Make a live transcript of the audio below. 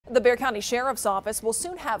The Bexar County Sheriff's Office will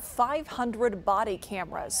soon have 500 body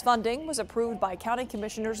cameras. Funding was approved by county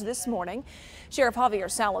commissioners this morning. Sheriff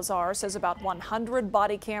Javier Salazar says about 100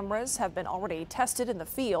 body cameras have been already tested in the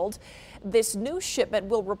field. This new shipment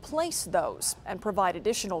will replace those and provide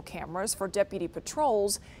additional cameras for deputy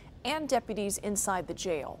patrols and deputies inside the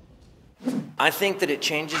jail. I think that it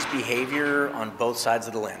changes behavior on both sides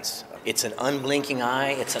of the lens. It's an unblinking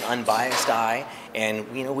eye, it's an unbiased eye, and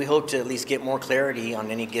we hope to at least get more clarity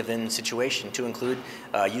on any given situation, to include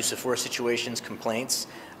use of force situations, complaints,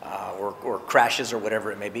 or crashes, or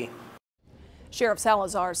whatever it may be. Sheriff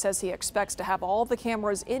Salazar says he expects to have all the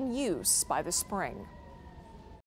cameras in use by the spring.